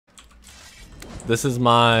This is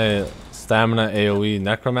my Stamina AoE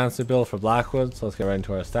Necromancer build for Blackwood, so let's get right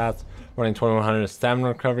into our stats. Running 2100 Stamina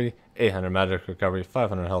Recovery, 800 Magic Recovery,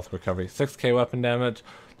 500 Health Recovery, 6k Weapon Damage,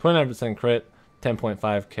 29% Crit,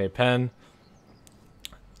 10.5k Pen,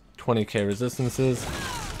 20k Resistances,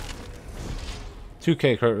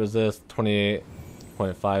 2k Crit Resist,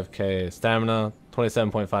 28.5k Stamina,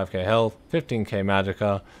 27.5k Health, 15k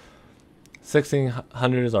Magicka,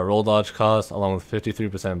 1600 is our roll dodge cost, along with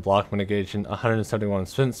 53% block mitigation, 171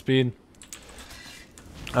 sprint speed.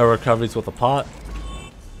 Our recoveries with a pot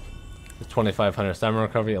is 2500 stamina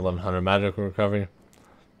recovery, 1100 magic recovery.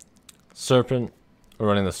 Serpent, we're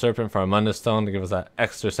running the Serpent for our Mundus Stone to give us that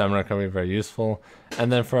extra stamina recovery, very useful.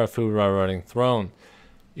 And then for our food, we're running Throne.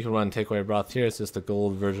 You can run Takeaway Broth here, it's just a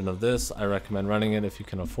gold version of this. I recommend running it if you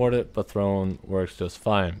can afford it, but Throne works just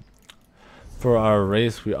fine. For our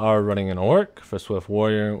race, we are running an Orc for Swift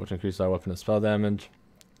Warrior, which increases our weapon and spell damage,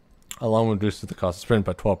 along with reduces the cost of sprint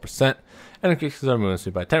by 12%, and increases our movement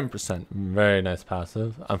speed by 10%. Very nice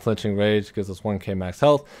passive. Unflinching Rage gives us 1k max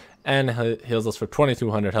health, and heals us for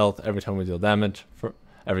 2200 health every time we deal damage for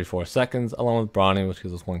every 4 seconds, along with Brawny, which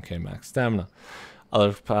gives us 1k max stamina.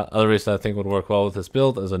 Other races I think would work well with this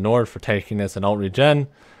build is a Nord for tankiness and alt regen,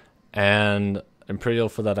 and Imperial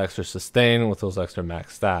for that extra sustain with those extra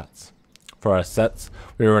max stats. For our sets,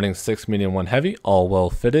 we are running 6 medium, 1 heavy, all well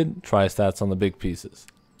fitted. Try stats on the big pieces.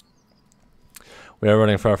 We are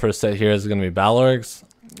running for our first set here is going to be Balorgs,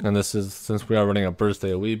 and this is, since we are running a burst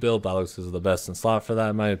AoE build, Balorgs is the best in slot for that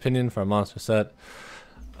in my opinion for a monster set.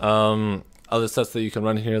 Other sets that you can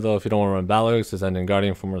run here though if you don't want to run Balorgs is Ending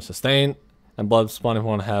Guardian for more sustain, and Blood Spawn if you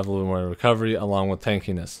want to have a little more recovery along with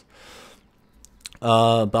tankiness.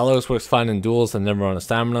 Balorgs works fine in duels and never on a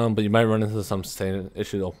stamina, but you might run into some sustain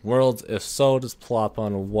issue in open worlds. If so, just plop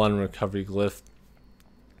on 1 recovery glyph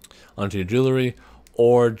onto your jewelry,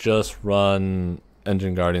 or just run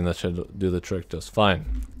Engine Guardian, that should do the trick just fine.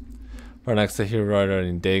 For our next set here, we're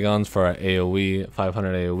running Dagons for our AoE,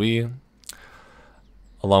 500 AoE,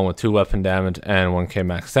 along with 2 weapon damage and 1k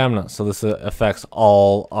max stamina. So this affects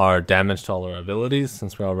all our damage to all our abilities.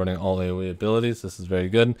 Since we are running all AoE abilities, this is very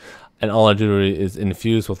good. And all our jewelry is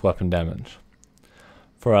infused with weapon damage.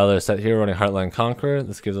 For our other set here, we're running Heartland Conqueror.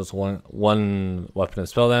 This gives us one weapon and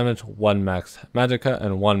spell damage, 1 max magicka,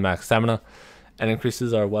 and 1 max stamina, and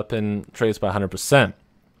increases our weapon traits by 100%.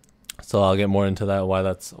 So I'll get more into that,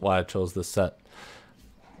 why I chose this set.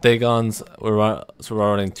 Dagons, we're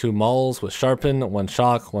running 2 Mauls with Sharpen, 1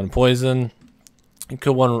 Shock, 1 Poison. You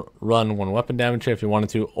could run 1 weapon damage here if you wanted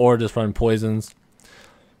to, or just run poisons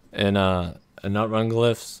and not run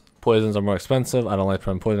glyphs. Poisons are more expensive. I don't like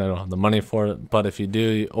to run poison. I don't have the money for it. But if you do,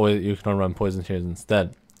 you can run poison here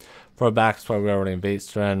instead. For our backspot, we are running Bait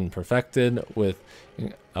Strand Perfected with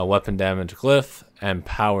a weapon damage glyph and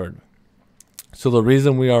powered. So the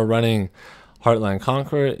reason we are running Heartland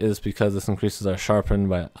Conqueror is because this increases our sharpen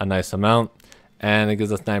by a nice amount, and it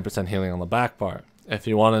gives us 9% healing on the back bar. If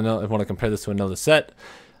you want to compare this to another set,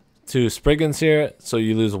 to Spriggans here, so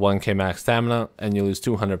you lose 1k max stamina and you lose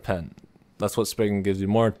 200 pen. That's what Spriggan gives you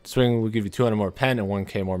more. Spriggan will give you 200 more pen and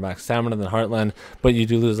 1k more max stamina than Heartland, but you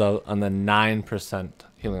do lose out on the 9%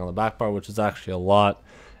 healing on the back bar, which is actually a lot,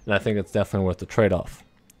 and I think it's definitely worth the trade-off.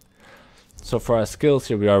 So for our skills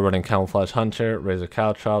here, we are running Camouflage Hunter, Razor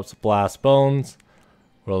Caltrops, Blast Bones,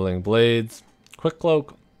 Rolling Blades, Quick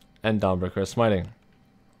Cloak, and Dawnbreaker Smiting.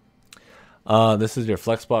 This is your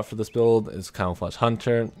flex spot for this build, is Camouflage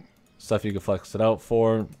Hunter. Stuff you can flex it out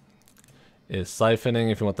for is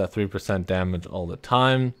Siphoning if you want that 3% damage all the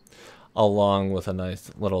time, along with a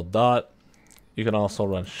nice little dot. You can also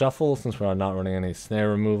run Shuffle, since we're not running any snare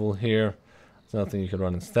removal here. It's nothing you could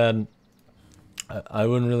run instead. I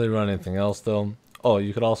wouldn't really run anything else though. Oh,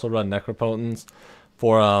 you could also run Necropotence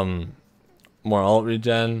for more alt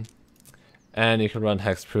regen, and you could run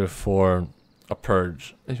Hexproof for a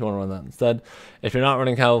purge if you want to run that instead. If you're not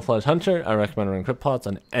running Camouflage Hunter, I recommend running Crit Pots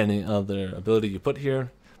on any other ability you put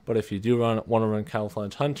here. But if you do want to run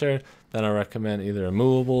Camouflage Hunter, then I recommend either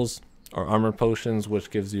Immovables or Armor Potions, which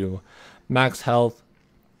gives you max health.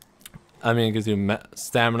 It gives you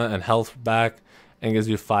stamina and health back, and gives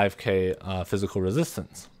you 5k physical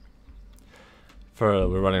resistance. We're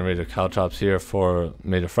running Razor Caltrops here for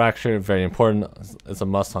Major Fracture, very important. It's a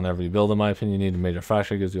must on every build in my opinion. You need a Major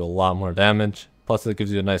Fracture, gives you a lot more damage. Plus it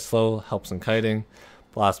gives you a nice slow, helps in kiting.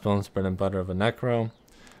 Blast Bones, bread and butter of a Necro.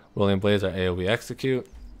 Rolling Blades are AoE Execute.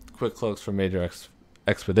 Quick Cloaks for Major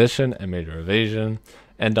Expedition and Major Evasion.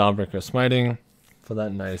 And Dawnbreaker Smiting for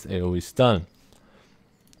that nice AoE stun.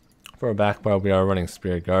 For our back bar, we are running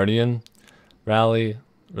Spirit Guardian, Rally,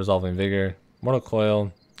 Resolving Vigor, Mortal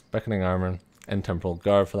Coil, Beckoning Armor, and Temporal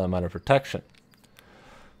Guard for that matter protection.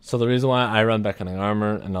 So the reason why I run Beckoning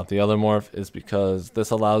Armor and not the other morph is because this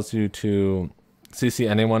allows you to CC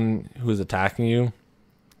anyone who's attacking you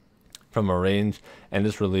from a range, and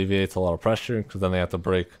just alleviates a lot of pressure, because then they have to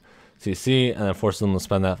break CC, and then forces them to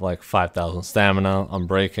spend that like 5,000 stamina on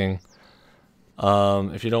breaking.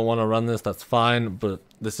 If you don't want to run this, that's fine, but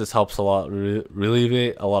this just helps a lot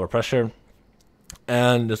alleviate a lot of pressure.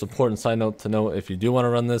 And there's an important side note to note: if you do want to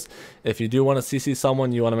run this, if you do want to CC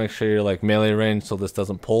someone, you want to make sure you're like melee range, so this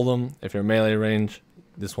doesn't pull them. If you're melee range,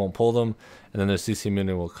 this won't pull them, and then their CC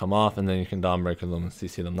immunity will come off, and then you can Dawn Breaker them and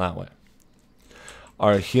CC them that way.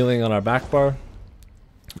 Our healing on our back bar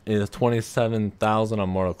is 27,000 on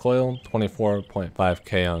Mortal Coil,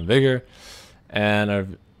 24.5k on Vigor, and our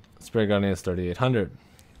Spirit Gunning is 3,800.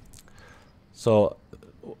 So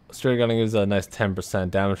Spirit Gunning is a nice 10%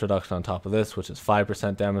 damage reduction on top of this, which is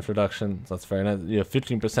 5% damage reduction. So that's very nice. You have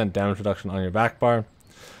 15% damage reduction on your back bar.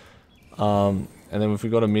 And then if we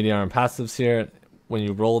go to Meteor and passives here, when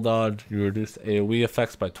you roll dodge, you reduce AoE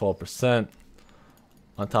effects by 12%.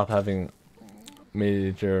 On top of having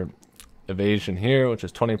major evasion here, which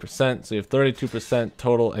is 20%, so you have 32%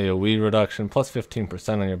 total AoE reduction, plus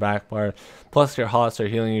 15% on your back bar, plus your hots are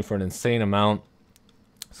healing you for an insane amount.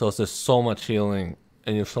 So it's just so much healing,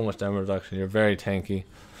 and you have so much damage reduction. You're very tanky,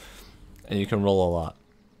 and you can roll a lot.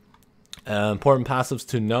 Important passives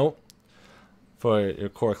to note for your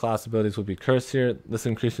core class abilities would be Curse here. This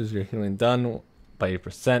increases your healing done by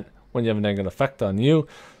 8% when you have a negative effect on you.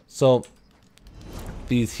 So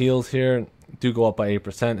these heals here do go up by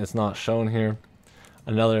 8%. It's not shown here.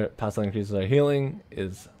 Another passive that increases our healing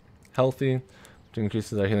is Healthy, which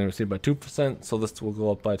increases our healing received by 2%. So this will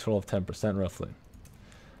go up by a total of 10% roughly.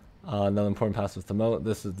 Another important passive to note: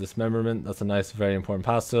 this is Dismemberment. That's a nice, very important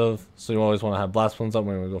passive. So you always want to have Blast Wounds up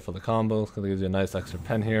when we go for the combos, because it gives you a nice extra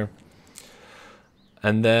pen here.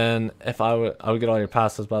 And then if I would get all your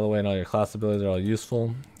passives, by the way, and all your class abilities are all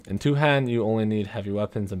useful. In two hand, you only need Heavy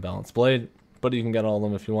Weapons and Balanced Blade, but you can get all of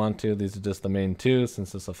them if you want to. These are just the main two,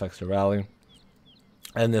 since this affects your rally.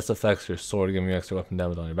 And this affects your sword, giving you extra weapon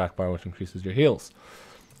damage on your back bar, which increases your heals.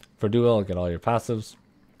 For duel, get all your passives.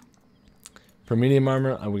 For medium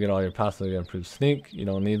armor, I would get all your passives. You get improved sneak. You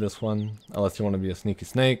don't need this one unless you want to be a sneaky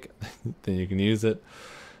snake. Then you can use it.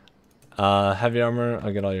 Heavy armor,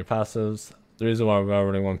 I get all your passives. The reason why we're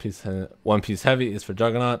running one piece heavy is for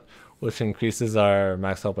Juggernaut, which increases our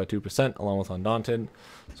max health by 2% along with Undaunted.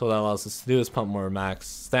 So what that allows us to do is pump more max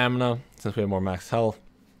stamina since we have more max health.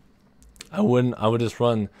 I would just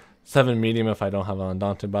run 7 medium if I don't have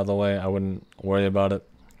Undaunted, by the way. I wouldn't worry about it.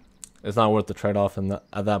 It's not worth the trade-off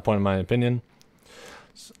at that point, in my opinion.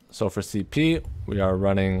 So for CP, we are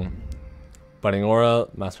running Budding Aura,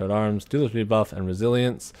 Master at Arms, Duelist Rebuff, and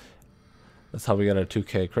Resilience. That's how we get our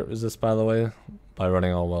 2k crit resist, by the way, by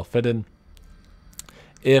running all well fitted.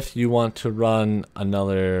 If you want to run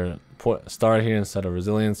another star here instead of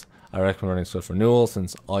Resilience, I recommend running Swift Renewal,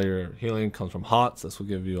 since all your healing comes from hots. This will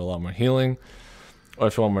give you a lot more healing. Or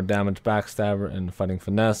if you want more damage, Backstabber and Fighting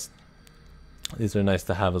Finesse. These are nice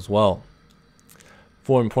to have as well.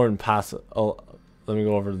 For important passive, let me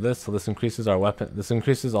go over this. So this increases our weapon. This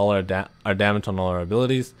increases all our damage on all our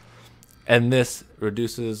abilities, and this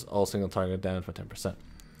reduces all single target damage by 10%.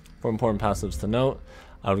 For important passives to note,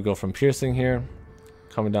 I would go from Piercing here,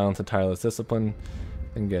 coming down to Tireless Discipline,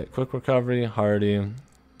 and get Quick Recovery, Hardy,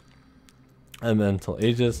 and Mental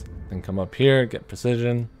Aegis. Then come up here, get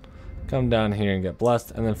Precision, come down here and get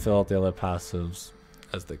Blessed, and then fill out the other passives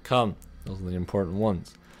as they come. Those are the important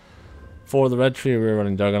ones. For the red tree, we're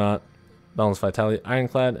running Juggernaut, Balanced Vitality,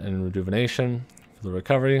 Ironclad, and Rejuvenation. For the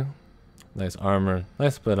recovery, nice armor,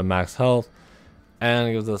 nice bit of max health, and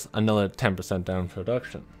it gives us another 10% damage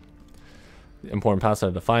reduction. The important passives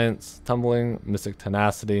are Defiance, Tumbling, Mystic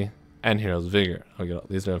Tenacity, and Hero's Vigor.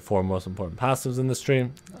 These are the 4 most important passives in this tree.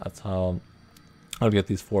 That's how I would get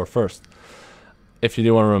these 4 first. If you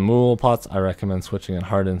do want to remove pots, I recommend switching in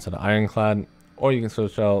Hardened instead of Ironclad, or you can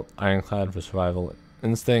switch out Ironclad for Survival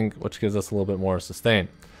Instinct, which gives us a little bit more sustain.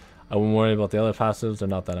 I wouldn't worry about the other passives, they're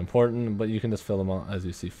not that important, but you can just fill them out as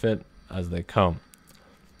you see fit as they come.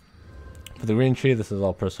 For the green tree, this is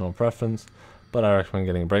all personal preference, but I recommend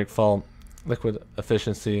getting Breakfall, Liquid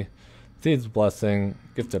Efficiency, Seed's Blessing,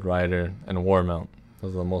 Gifted Rider, and War Mount.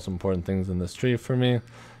 Those are the most important things in this tree for me.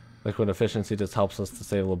 Liquid Efficiency just helps us to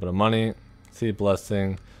save a little bit of money. Seed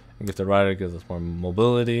Blessing and Gifted Rider gives us more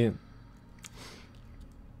mobility.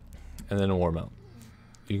 And then a War Mount.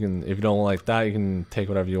 You can, if you don't like that, you can take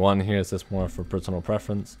whatever you want here. It's just more for personal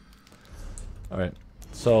preference. Alright,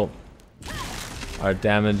 so our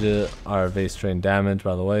damage, our base strain damage,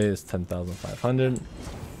 by the way, is 10,500.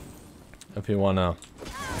 If you want to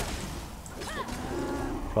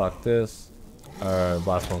proc this. Our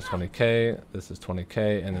blast one's 20k, this is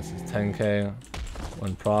 20k, and this is 10k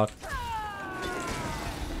when proc.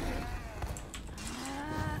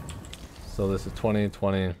 So this is 20,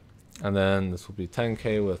 20, and then this will be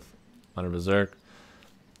 10k with minor berserk,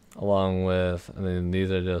 along with, and then these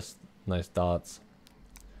are just nice dots.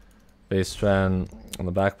 Base strand on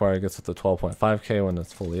the back bar gets up to 12.5k when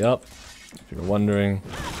it's fully up, if you're wondering.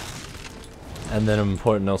 And then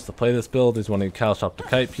important notes to play this build is when you cow shop to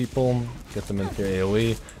kite people, get them into your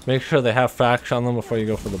AoE. Make sure they have fracture on them before you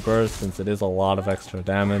go for the burst, since it is a lot of extra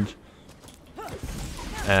damage.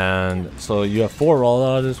 And so you have 4 roll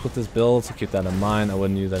dodges with this build, so keep that in mind. I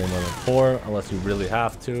wouldn't use any more than 4 unless you really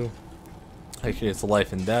have to. Actually, it's a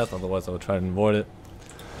life and death, otherwise I would try to avoid it.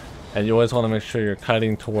 And you always want to make sure you're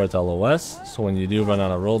kiting towards LOS, so when you do run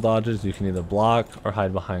out of roll dodges, you can either block or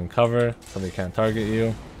hide behind cover so they can't target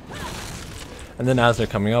you. And then as they're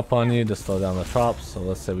coming up on you, just slow down the drops. So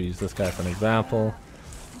let's say we use this guy for an example.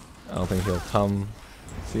 I don't think he'll come.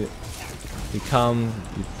 See it? You come,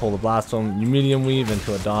 you pull the blast one, you medium weave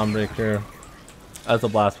into a Dawnbreaker as the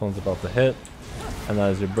blast one's about to hit, and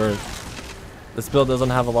that is your burst. This build doesn't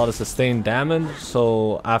have a lot of sustained damage,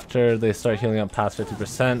 so after they start healing up past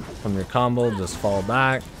 50% from your combo, just fall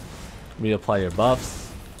back, reapply your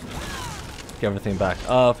buffs, get everything back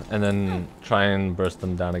up, and then try and burst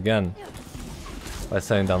them down again by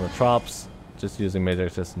setting down the drops, just using major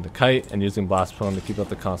assistant to kite, and using blast prone to keep up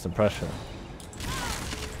the constant pressure.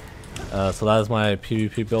 So that is my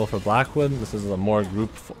PvP build for Blackwood. This is a more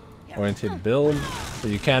group oriented build, so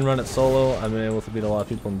you can run it solo. I've been able to beat a lot of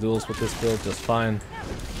people in duels with this build just fine,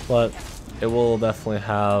 but it will definitely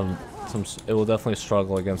have some, it will definitely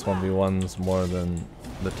struggle against 1v1s more than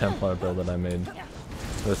the Templar build that I made.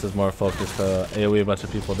 This is more focused to AoE a bunch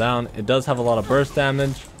of people down. It does have a lot of burst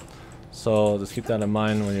damage, so just keep that in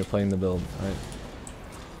mind when you're playing the build. Right?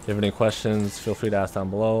 If you have any questions, feel free to ask down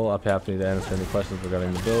below. I'll be happy to answer any questions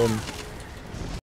regarding the build.